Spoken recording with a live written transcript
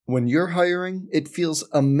When you're hiring, it feels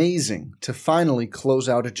amazing to finally close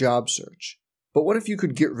out a job search. But what if you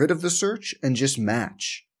could get rid of the search and just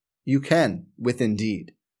match? You can with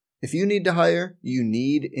Indeed. If you need to hire, you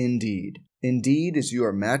need Indeed. Indeed is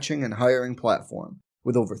your matching and hiring platform.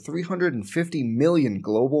 With over 350 million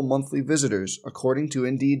global monthly visitors, according to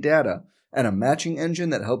Indeed data, and a matching engine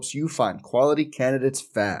that helps you find quality candidates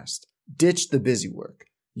fast. Ditch the busy work.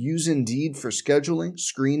 Use Indeed for scheduling,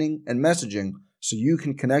 screening, and messaging so you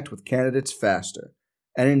can connect with candidates faster.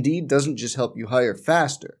 And Indeed doesn't just help you hire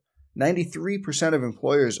faster. 93% of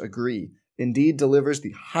employers agree Indeed delivers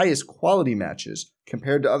the highest quality matches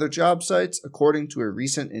compared to other job sites, according to a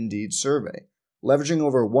recent Indeed survey. Leveraging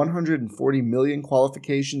over 140 million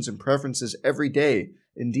qualifications and preferences every day,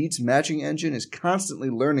 Indeed's matching engine is constantly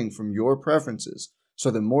learning from your preferences, so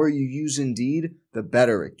the more you use Indeed, the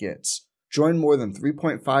better it gets. Join more than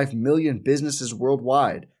 3.5 million businesses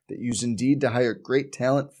worldwide that use Indeed to hire great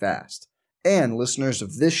talent fast. And listeners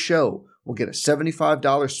of this show will get a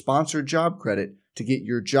 $75 sponsored job credit to get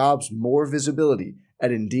your jobs more visibility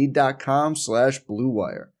at Indeed.com/Blue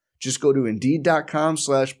Wire. Just go to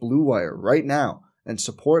Indeed.com/Blue Wire right now and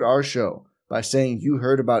support our show by saying you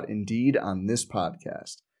heard about Indeed on this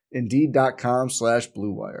podcast.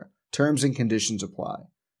 Indeed.com/Blue Wire. Terms and conditions apply.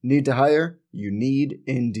 Need to hire? You need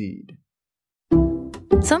Indeed.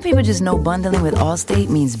 Some people just know bundling with Allstate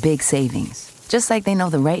means big savings. Just like they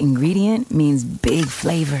know the right ingredient means big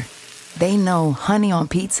flavor. They know honey on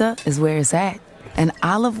pizza is where it's at. And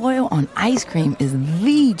olive oil on ice cream is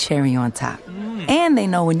the cherry on top. And they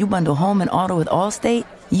know when you bundle home and auto with Allstate,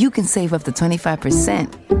 you can save up to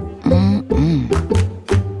 25%.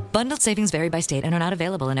 Bundled savings vary by state and are not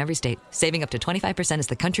available in every state. Saving up to 25% is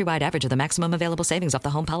the countrywide average of the maximum available savings off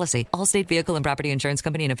the home policy. Allstate Vehicle and Property Insurance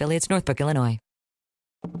Company and affiliates, Northbrook, Illinois.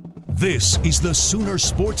 This is the Sooner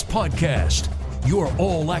Sports Podcast, your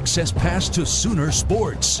all-access pass to Sooner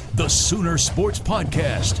Sports. The Sooner Sports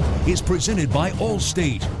Podcast is presented by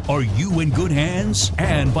Allstate. Are you in good hands?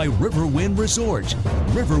 And by Riverwind Resort.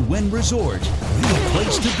 Riverwind Resort, the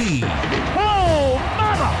place to be. Oh,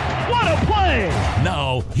 mama! What a play!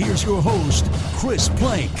 Now, here's your host, Chris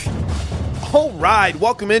Plank. All right,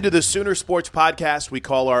 welcome into the Sooner Sports Podcast. We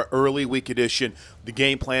call our early week edition The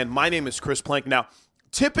Game Plan. My name is Chris Plank. Now,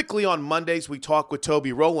 typically on Mondays, we talk with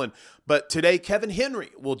Toby Rowland, but today Kevin Henry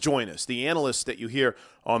will join us, the analyst that you hear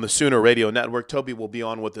on the Sooner Radio Network. Toby will be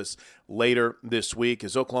on with us later this week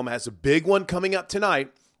as Oklahoma has a big one coming up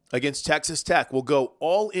tonight against Texas Tech. We'll go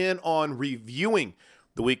all in on reviewing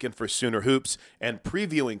the weekend for Sooner Hoops and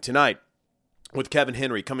previewing tonight with Kevin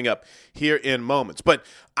Henry coming up here in moments. But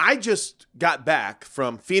I just got back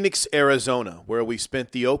from Phoenix, Arizona, where we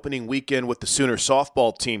spent the opening weekend with the Sooner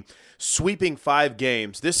softball team, sweeping 5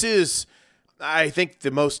 games. This is, I think,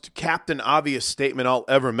 the most Captain Obvious statement I'll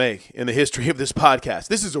ever make in the history of this podcast.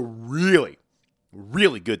 This is a really,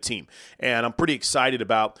 really good team, and I'm pretty excited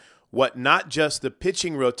about what not just the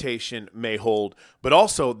pitching rotation may hold, but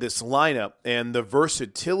also this lineup and the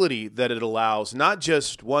versatility that it allows, not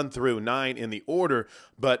just 1 through 9 in the order,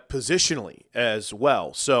 but positionally as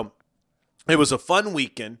well. So it was a fun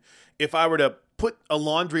weekend. If I were to put a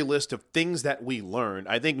laundry list of things that we learned,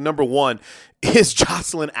 I think number 1 is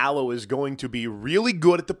Jocelyn Allo is going to be really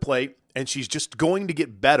good at the plate, and she's just going to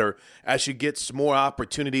get better as she gets more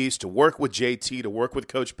opportunities to work with JT, to work with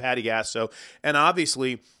Coach Patty Gasso, and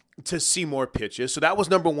obviously to see more pitches. So that was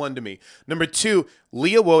number 1 to me. Number 2,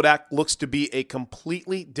 Leah Wodak looks to be a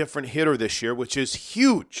completely different hitter this year, which is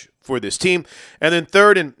huge for this team. And then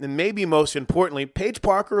third, and maybe most importantly, Paige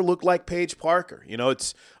Parker looked like Paige Parker. You know,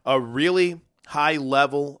 it's a really high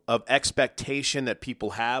level of expectation that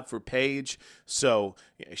people have for Paige. So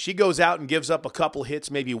she goes out and gives up a couple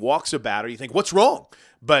hits, maybe walks a batter. You think, what's wrong?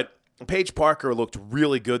 But Paige Parker looked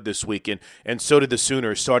really good this weekend, and so did the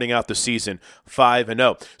Sooners starting out the season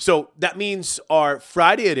 5-0. So that means our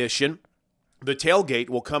Friday edition, the tailgate,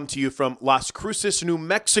 will come to you from Las Cruces, New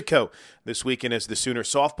Mexico this weekend as the Sooner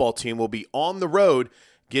softball team will be on the road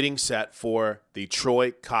getting set for the Troy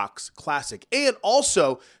Cox Classic. And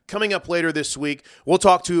also, coming up later this week, we'll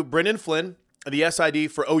talk to Brendan Flynn, the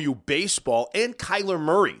SID for OU baseball, and Kyler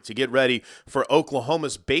Murray to get ready for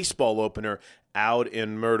Oklahoma's baseball opener out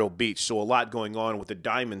in Myrtle Beach. So a lot going on with the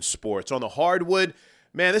Diamond Sports. On the hardwood,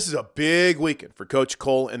 man, this is a big weekend for Coach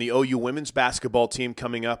Cole and the OU women's basketball team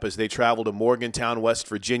coming up as they travel to Morgantown, West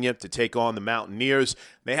Virginia to take on the Mountaineers.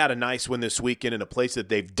 They had a nice win this weekend in a place that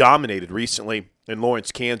they've dominated recently in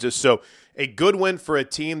Lawrence, Kansas. So a good win for a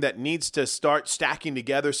team that needs to start stacking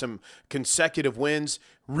together some consecutive wins.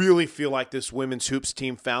 Really feel like this women's hoops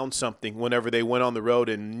team found something whenever they went on the road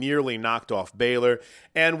and nearly knocked off Baylor.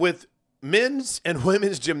 And with men's and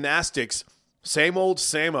women's gymnastics, same old,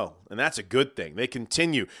 and that's a good thing. They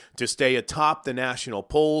continue to stay atop the national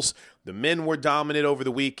polls. The men were dominant over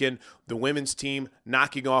the weekend. The women's team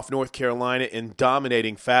knocking off North Carolina in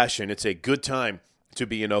dominating fashion. It's a good time to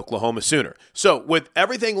be an Oklahoma Sooner. So with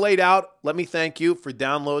everything laid out, let me thank you for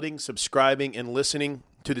downloading, subscribing, and listening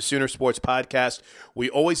to the Sooner Sports Podcast. We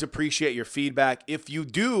always appreciate your feedback. If you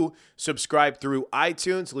do subscribe through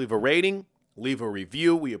iTunes, leave a rating, leave a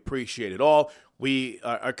review. We appreciate it all. We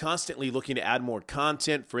are constantly looking to add more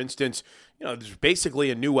content. For instance, there's basically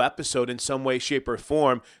a new episode in some way, shape, or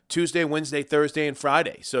form Tuesday, Wednesday, Thursday, and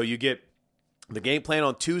Friday. So you get the game plan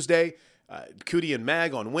on Tuesday, Cootie and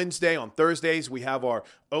Mag on Wednesday. On Thursdays, we have our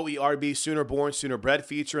OERB Sooner Born, Sooner Bred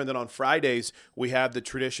feature. And then on Fridays, we have the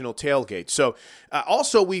traditional tailgate. So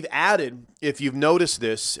also we've added, if you've noticed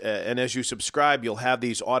this, and as you subscribe, you'll have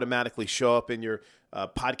these automatically show up in your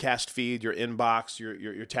podcast feed, your inbox,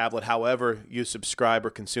 your tablet, however you subscribe or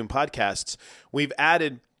consume podcasts. We've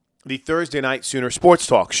added the Thursday night Sooner Sports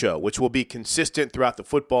Talk show, which will be consistent throughout the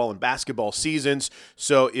football and basketball seasons.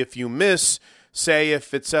 So if you miss, say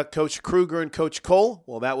if it's Coach Kruger and Coach Cole,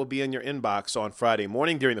 well, that will be in your inbox on Friday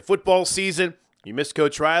morning during the football season. You missed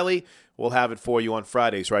Coach Riley, we'll have it for you on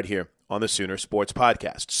Fridays right here on the Sooner Sports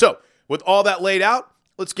Podcast. So with all that laid out,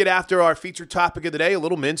 let's get after our featured topic of the day, a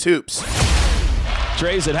little men's hoops.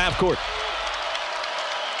 Trey's at half court.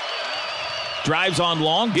 Drives on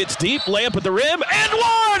long, gets deep, layup at the rim, and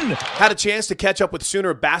one! Had a chance to catch up with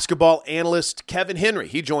Sooner basketball analyst Kevin Henry.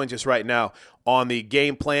 He joins us right now on the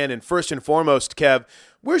game plan. And first and foremost, Kev,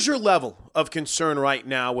 where's your level of concern right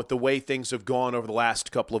now with the way things have gone over the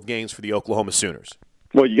last couple of games for the Oklahoma Sooners?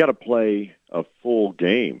 Well, you got to play a full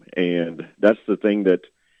game, and that's the thing that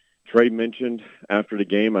Trey mentioned after the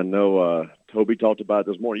game. I know Toby talked about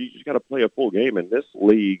it this morning. You just got to play a full game. In this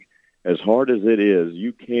league, as hard as it is,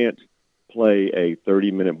 you can't play a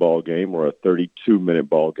 30-minute ball game or a 32-minute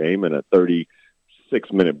ball game and a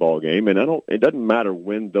 36-minute ball game. And it doesn't matter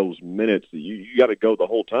when those minutes, you got to go the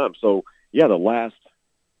whole time. So, yeah, the last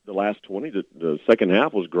 20, the second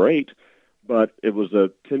half was great, but it was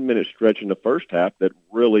a 10-minute stretch in the first half that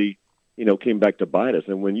really, came back to bite us.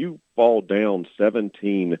 And when you fall down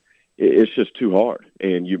 17, it's just too hard,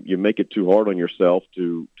 and you make it too hard on yourself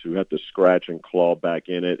to have to scratch and claw back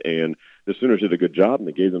in it. And the Sooners did a good job, and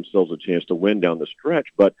they gave themselves a chance to win down the stretch.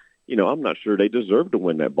 But I'm not sure they deserved to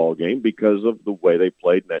win that ball game because of the way they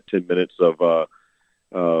played in that 10 minutes of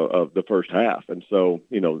the first half. And so,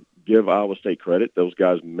 give Iowa State credit; those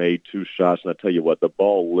guys made two shots, and I tell you what, the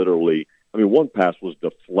ball literally. I mean, one pass was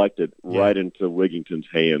deflected right into Wigginton's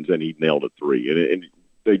hands, and he nailed a three. And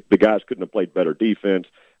the guys couldn't have played better defense.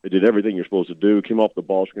 They did everything you're supposed to do, came off the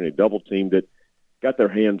ball screen, they double-teamed it, got their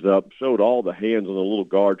hands up, showed all the hands on the little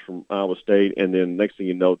guards from Iowa State, and then next thing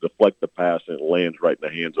you know, deflect the pass, and it lands right in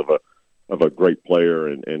the hands of a great player,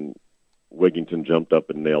 and Wigginton jumped up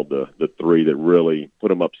and nailed the three that really put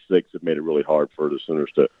them up 6. It made it really hard for the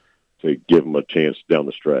Sooners to give them a chance down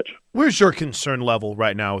the stretch. Where's your concern level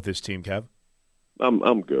right now with this team, Kev?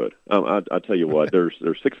 I'm good. I tell you what, there's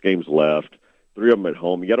 6 games left, 3 of them at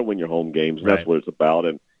home. You got to win your home games, and that's what it's about.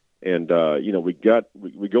 And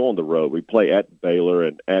we go on the road. We play at Baylor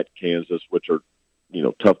and at Kansas, which are,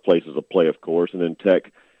 tough places to play, of course, and then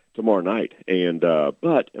Tech tomorrow night. And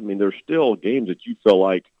but I mean, there's still games that you feel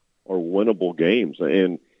like are winnable games.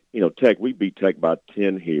 And Tech, we beat Tech by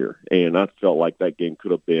 10 here, and I felt like that game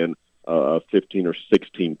could have been a 15 or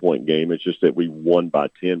 16 point game. It's just that we won by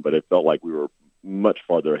 10, but it felt like we were much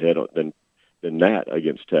farther ahead than that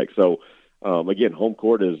against Tech. So. Again, home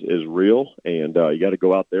court is real, and you got to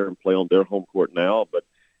go out there and play on their home court now.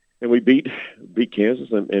 And we beat Kansas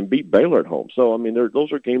and beat Baylor at home. So I mean,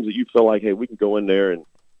 those are games that you feel like, hey, we can go in there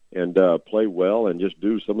and play well and just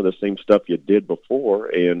do some of the same stuff you did before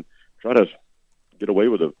and try to get away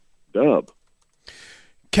with a dub.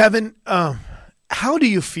 Kevin, how do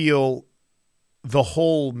you feel the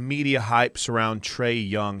whole media hype surround Trey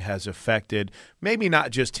Young has affected maybe not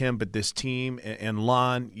just him, but this team and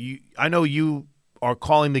Lon? I know you are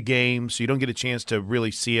calling the game, so you don't get a chance to really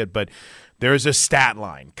see it, but there's a stat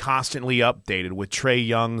line constantly updated with Trey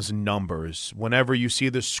Young's numbers. Whenever you see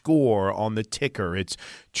the score on the ticker, it's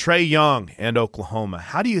Trey Young and Oklahoma.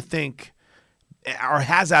 How do you think, or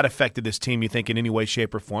has that affected this team, you think, in any way,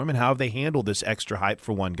 shape, or form, and how have they handled this extra hype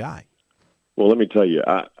for one guy? Well, let me tell you,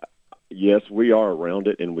 yes, we are around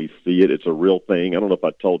it, and we see it. It's a real thing. I don't know if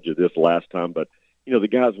I told you this last time, but, the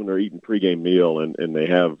guys, when they're eating pregame meal and they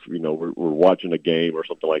have, we're watching a game or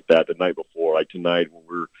something like that the night before, like tonight when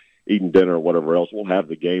we're eating dinner or whatever else, we'll have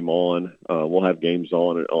the game on. We'll have games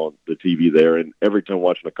on the TV there. And every time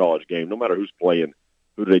watching a college game, no matter who's playing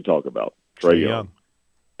Who do they talk about? Trae Young.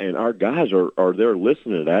 And our guys are there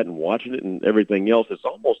listening to that and watching it and everything else. It's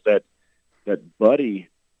almost that buddy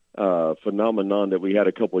phenomenon that we had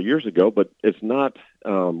a couple of years ago, but it's not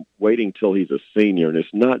waiting till he's a senior, and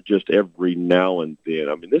it's not just every now and then.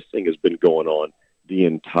 I mean, this thing has been going on the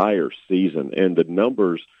entire season, and the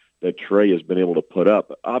numbers that Trae has been able to put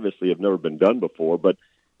up obviously have never been done before, but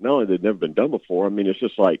not only they've never been done before, I mean, it's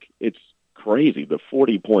just like it's crazy, the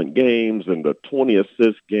 40-point games and the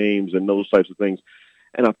 20-assist games and those types of things.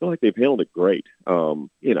 And I feel like they've handled it great.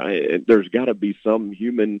 There's got to be some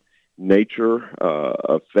human nature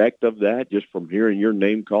effect of that just from hearing your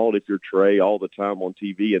name called if you're Trae all the time on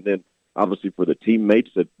TV, and then obviously for the teammates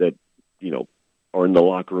that are in the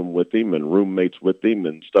locker room with him and roommates with him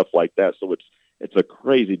and stuff like that. So it's a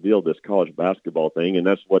crazy deal, this college basketball thing, and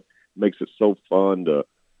that's what makes it so fun to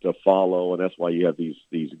follow, and that's why you have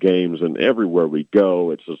these games. And everywhere we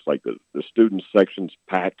go, it's just like the student section's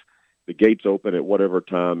packed. The gates open at whatever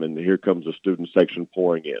time, and here comes the student section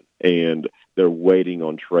pouring in, and they're waiting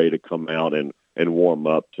on Trae to come out and warm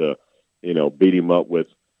up to, beat him up with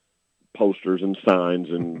posters and signs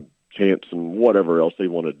and chants and whatever else they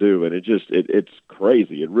want to do. And it's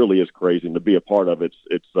crazy. It really is crazy. And to be a part of it,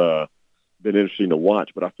 it's been interesting to watch.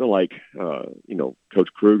 But I feel like, Coach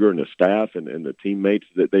Kruger and his staff and the teammates,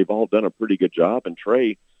 that they've all done a pretty good job. And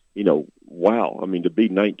Trae, wow. I mean, to be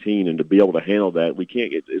 19 and to be able to handle that,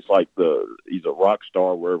 it's like he's a rock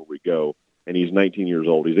star wherever we go, and he's 19 years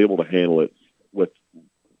old. He's able to handle it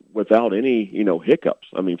without any, hiccups.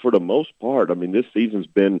 I mean, for the most part, I mean, this season's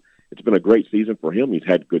been a great season for him. He's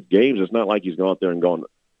had good games. It's not like he's gone out there and gone,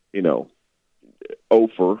 0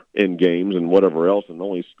 in games and whatever else and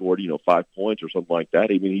only scored, 5 points or something like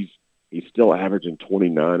that. I mean, he's still averaging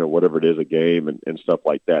 29 or whatever it is a game and stuff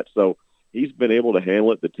like that. So, he's been able to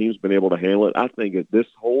handle it. The team's been able to handle it. I think that this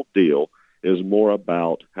whole deal is more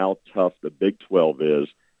about how tough the Big 12 is,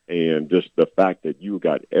 and just the fact that you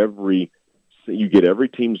get every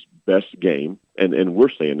team's best game, and we're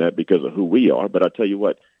saying that because of who we are. But I tell you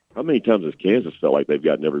what, how many times has Kansas felt like they've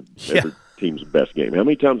gotten every team's best game? How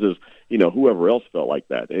many times has whoever else felt like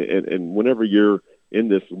that? And whenever you're in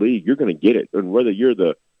this league, you're going to get it. And whether you're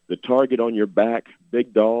the target on your back,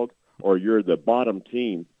 big dog, or you're the bottom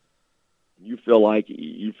team, you feel like,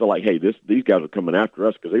 hey, these guys are coming after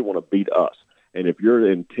us because they want to beat us. And if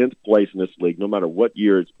you're in 10th place in this league, no matter what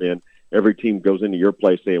year it's been, every team goes into your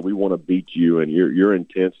place saying, we want to beat you, and you're in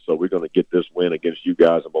 10th, so we're going to get this win against you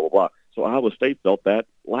guys, and blah, blah, blah. So Iowa State felt that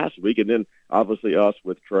last week, and then obviously us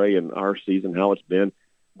with Trae and our season, how it's been,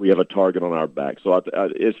 we have a target on our back. So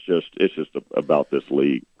it's just about this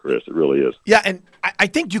league, Chris. It really is. Yeah, and I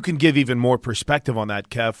think you can give even more perspective on that,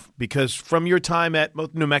 Kev, because from your time at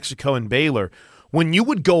both New Mexico and Baylor, when you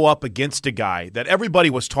would go up against a guy that everybody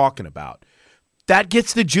was talking about, that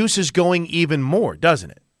gets the juices going even more,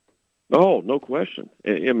 doesn't it? Oh, no question.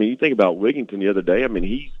 I mean, you think about Wigginton the other day. I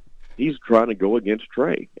mean, he's trying to go against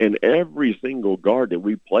Trae, and every single guard that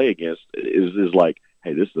we play against is like,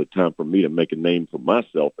 hey, this is a time for me to make a name for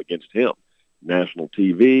myself against him. National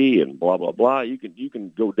TV and blah, blah, blah. You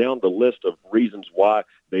can go down the list of reasons why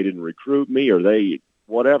they didn't recruit me or they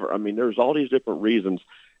whatever. I mean, there's all these different reasons.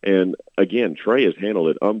 And, again, Trae has handled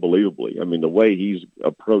it unbelievably. I mean, the way he's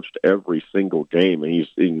approached every single game, and he's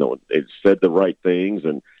said the right things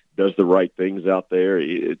and does the right things out there.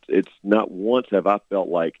 It's not once have I felt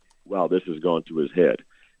like, wow, this has gone to his head.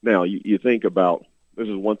 Now, you think about, this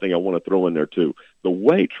is one thing I want to throw in there too. The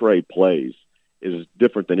way Trae plays is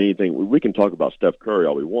different than anything. We can talk about Steph Curry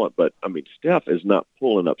all we want, but, I mean, Steph is not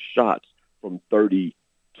pulling up shots from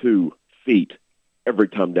 32 feet every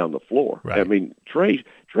time down the floor. Right. I mean, Trae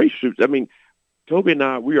shoots. I mean, Toby and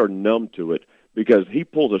I, we are numb to it because he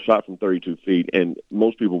pulls a shot from 32 feet, and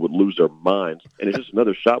most people would lose their minds, and it's just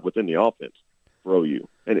another shot within the offense for OU.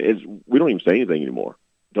 And we don't even say anything anymore.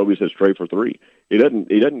 Toby says Trae for three. He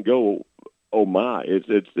doesn't go, oh my, it's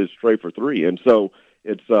Trae for three. And so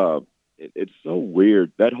it's so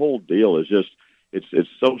weird. That whole deal is just it's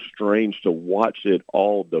so strange to watch it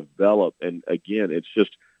all develop. And again, it's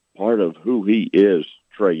just part of who he is,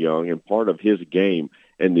 Trae Young, and part of his game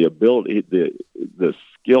and the ability, the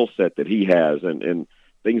skill set that he has and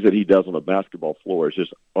things that he does on the basketball floor is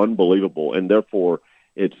just unbelievable. And therefore,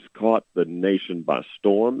 it's caught the nation by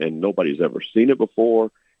storm, and nobody's ever seen it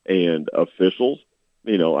before. And officials,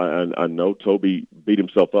 I know Toby beat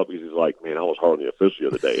himself up because he's like, man, I was hard on the official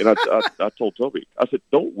the other day. And I told Toby, I said,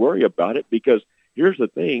 don't worry about it, because here's the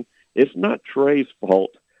thing. It's not Trae's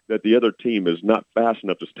fault that the other team is not fast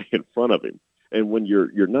enough to stay in front of him. And when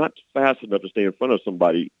you're not fast enough to stay in front of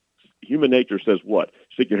somebody, human nature says what?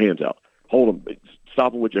 Stick your hands out. hold them,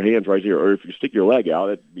 stop them with your hands right here, or if you stick your leg out,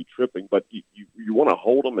 it'd be tripping. But you want to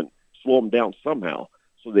hold them and slow them down somehow.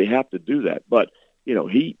 So they have to do that. But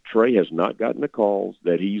Trey has not gotten the calls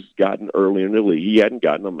that he's gotten early in the league. He hadn't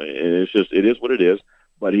gotten them, and it is what it is.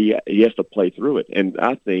 But he has to play through it. And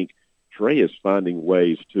I think Trey is finding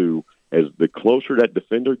ways to, as the closer that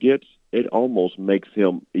defender gets, it almost makes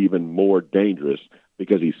him even more dangerous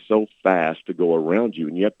because he's so fast to go around you.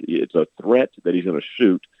 And it's a threat that he's going to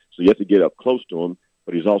shoot, so you have to get up close to him,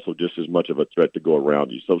 but he's also just as much of a threat to go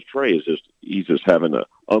around you. So Trey he's just having an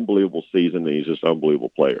unbelievable season, and he's just an unbelievable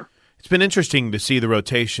player. It's been interesting to see the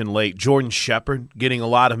rotation late. Jordan Shepherd getting a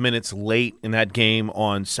lot of minutes late in that game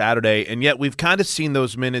on Saturday, and yet we've kind of seen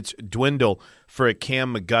those minutes dwindle for a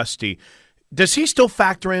Cam McGusty. Does he still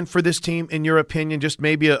factor in for this team, in your opinion? Just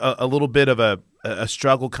maybe a little bit of a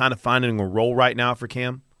struggle kind of finding a role right now for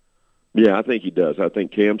Cam? Yeah, I think he does. I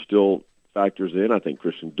think Cam still factors in. I think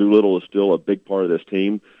Christian Doolittle is still a big part of this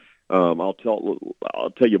team. I'll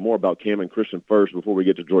tell you more about Cam and Christian first before we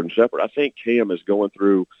get to Jordan Shepherd. I think Cam is going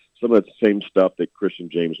through some of the same stuff that Christian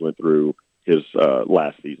James went through his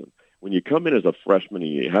last season. When you come in as a freshman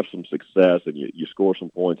and you have some success and you score some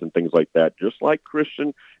points and things like that, just like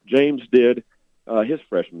Christian James did his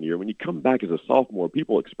freshman year, when you come back as a sophomore,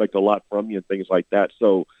 people expect a lot from you and things like that.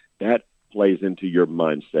 So that plays into your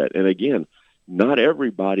mindset. And again, not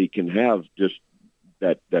everybody can have just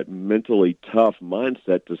that mentally tough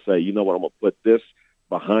mindset to say, you know what, I'm going to put this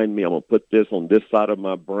behind me. I'm going to put this on this side of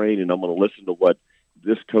my brain, and I'm going to listen to what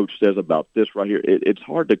this coach says about this right here. It's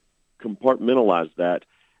hard to compartmentalize that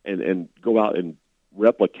and go out and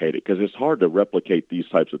replicate it, because it's hard to replicate these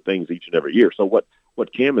types of things each and every year. So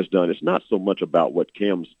what Cam has done, it's not so much about what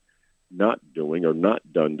Cam's not doing or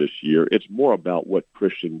not done this year. It's more about what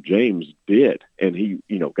Christian James did. And he,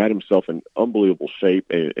 got himself in unbelievable shape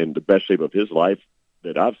and the best shape of his life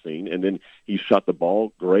that I've seen. And then he shot the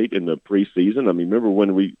ball great in the preseason. I mean, remember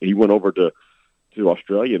when he went over to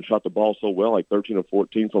Australia and shot the ball so well, like 13 or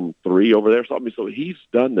 14 from 3 over there. So he's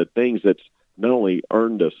done the things that's not only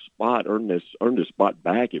earned his spot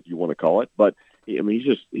back, if you want to call it, but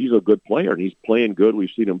he's a good player and he's playing good. We've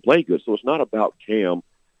seen him play good. So it's not about Cam,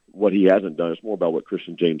 what he hasn't done. It's more about what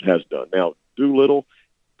Christian James has done. Now, Doolittle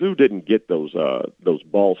didn't get those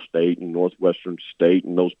Ball State and Northwestern State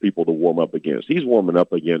and those people to warm up against. He's warming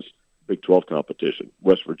up against Big 12 competition,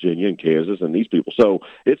 West Virginia and Kansas and these people. So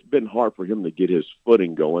it's been hard for him to get his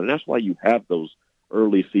footing going, and that's why you have those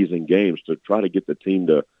early season games to try to get the team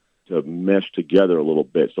to mesh together a little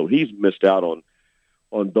bit. So he's missed out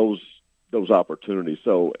on those opportunities.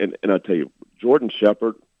 So and I tell you, Jordan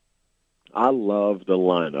Shepherd, I love the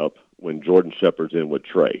lineup when Jordan Shepherd's in with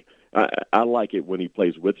Trey. I like it when he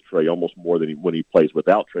plays with Trey almost more than when he plays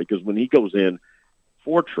without Trey, because when he goes in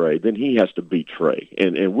for Trey, then he has to beat Trey.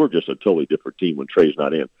 And we're just a totally different team when Trey's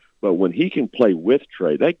not in. But when he can play with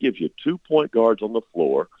Trey, that gives you 2 point guards on the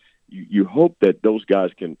floor. You hope that those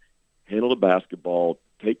guys can handle the basketball,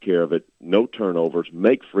 take care of it, no turnovers,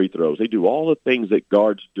 make free throws. They do all the things that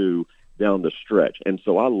guards do down the stretch. And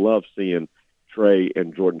so I love seeing Trey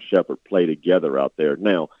and Jordan Shepherd play together out there.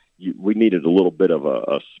 Now, we needed a little bit of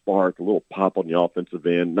a spark, a little pop on the offensive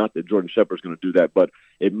end. Not that Jordan Shepherd's going to do that, but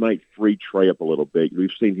it might free Trey up a little bit.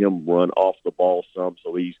 We've seen him run off the ball some,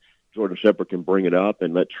 so Jordan Shepherd can bring it up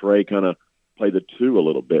and let Trey kind of play the 2 a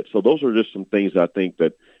little bit. So those are just some things I think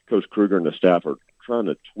that Coach Kruger and the staff are trying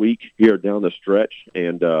to tweak here down the stretch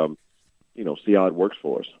and, see how it works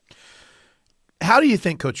for us. How do you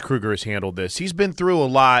think Coach Kruger has handled this? He's been through a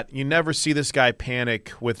lot. You never see this guy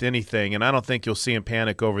panic with anything, and I don't think you'll see him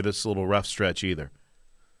panic over this little rough stretch either.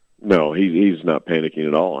 No, he's not panicking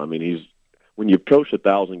at all. I mean, when you've coached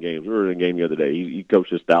 1,000 games, we were in a game the other day. He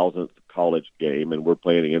coached his 1,000th college game, and we're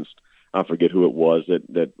playing against, I forget who it was,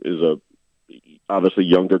 that is a obviously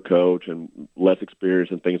younger coach and less experience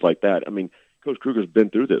and things like that. I mean, Coach Kruger's been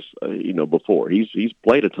through this, before. He's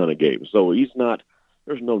played a ton of games, so he's not.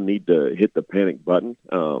 There's no need to hit the panic button.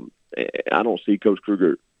 I don't see Coach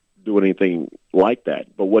Kruger doing anything like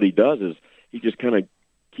that. But what he does is he just kind of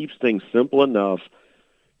keeps things simple enough,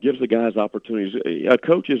 gives the guys opportunities. A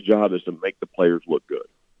coach's job is to make the players look good.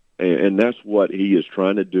 And that's what he is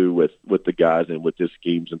trying to do with the guys and with his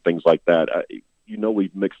schemes and things like that.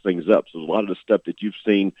 We've mixed things up. So a lot of the stuff that you've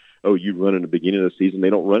seen, you run in the beginning of the season, they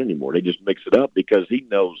don't run anymore. They just mix it up because he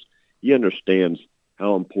understands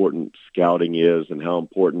how important scouting is and how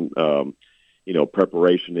important,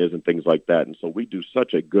 preparation is and things like that. And so we do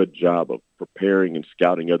such a good job of preparing and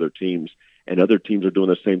scouting other teams, and other teams are doing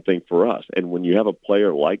the same thing for us. And when you have a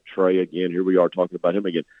player like Trey, again, here we are talking about him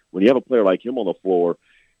again, when you have a player like him on the floor,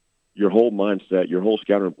 your whole mindset, your whole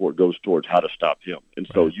scouting report goes towards how to stop him. And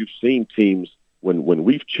so you've seen teams when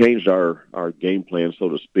we've changed our game plan, so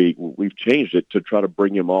to speak, we've changed it to try to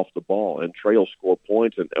bring him off the ball, and Trey will score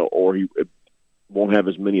points or he won't have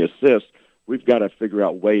as many assists. We've got to figure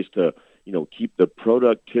out ways to, keep the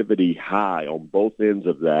productivity high on both ends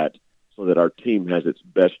of that so that our team has its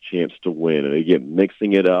best chance to win. And again,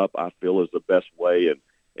 mixing it up, I feel, is the best way.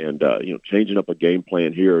 And changing up a game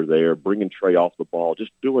plan here or there, bringing Trey off the ball,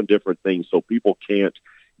 just doing different things so people can't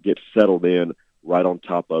get settled in right on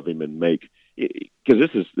top of him and make – because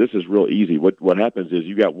this is real easy. What happens is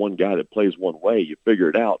you got one guy that plays one way, you figure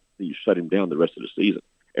it out, and you shut him down the rest of the season.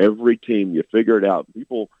 Every team, you figure it out.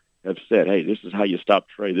 People have said, hey, this is how you stop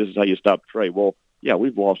Trey. This is how you stop Trey. Well, yeah,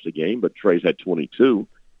 we've lost a game, but Trey's had 22.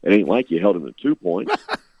 It ain't like you held him to 2 points.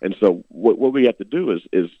 And so what we have to do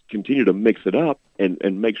is continue to mix it up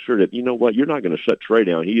and make sure that, you know what, you're not going to shut Trey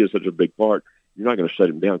down. He is such a big part. You're not going to shut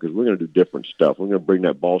him down because we're going to do different stuff. We're going to bring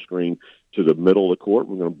that ball screen to the middle of the court.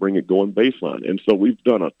 We're going to bring it going baseline. And so we've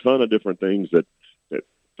done a ton of different things that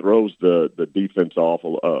throws the defense off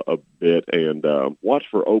a bit. And watch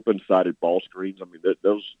for open-sided ball screens. I mean,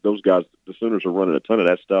 those guys, the Sooners are running a ton of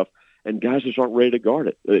that stuff, and guys just aren't ready to guard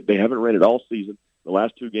it. They haven't ran it all season. The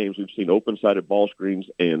last 2 games, we've seen open-sided ball screens,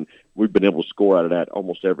 and we've been able to score out of that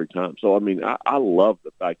almost every time. So, I mean, I love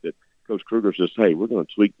the fact that Coach Kruger says, hey, we're going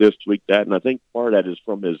to tweak this, tweak that. And I think part of that is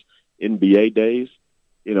from his NBA days,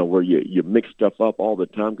 where you mix stuff up all the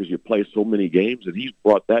time because you play so many games. And he's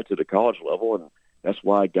brought that to the college level, and that's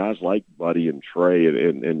why guys like Buddy and Trey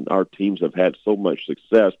and our teams have had so much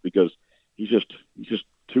success because he's just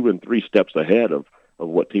 2 and 3 steps ahead of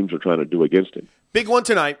what teams are trying to do against him. Big one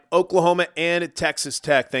tonight, Oklahoma and Texas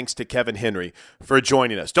Tech, thanks to Kevin Henry for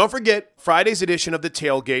joining us. Don't forget, Friday's edition of The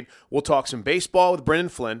Tailgate, we'll talk some baseball with Brendan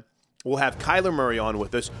Flynn. We'll have Kyler Murray on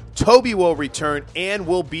with us. Toby will return, and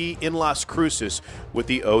we'll be in Las Cruces with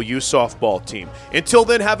the OU softball team. Until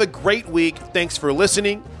then, have a great week. Thanks for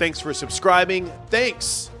listening. Thanks for subscribing.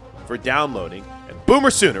 Thanks for downloading. And Boomer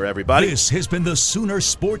Sooner, everybody. This has been the Sooner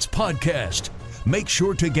Sports Podcast. Make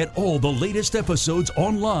sure to get all the latest episodes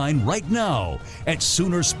online right now at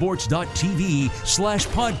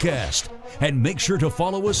Soonersports.tv/podcast. And make sure to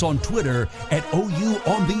follow us on Twitter at OU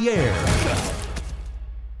on the Air.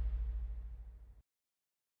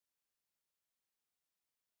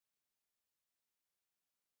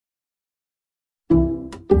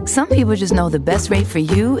 Some people just know the best rate for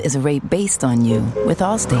you is a rate based on you with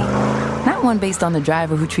Allstate. Not one based on the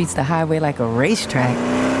driver who treats the highway like a racetrack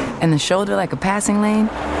and the shoulder like a passing lane.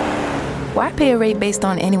 Why pay a rate based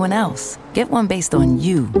on anyone else? Get one based on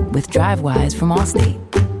you with DriveWise from Allstate.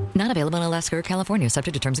 Not available in Alaska or California,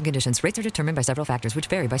 subject to terms and conditions. Rates are determined by several factors, which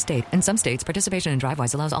vary by state. In some states, participation in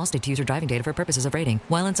DriveWise allows Allstate to use your driving data for purposes of rating.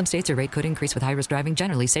 While in some states, your rate could increase with high-risk driving.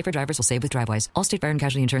 Generally, safer drivers will save with DriveWise. Allstate Fire and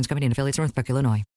Casualty Insurance Company and affiliates, Northbrook, Illinois.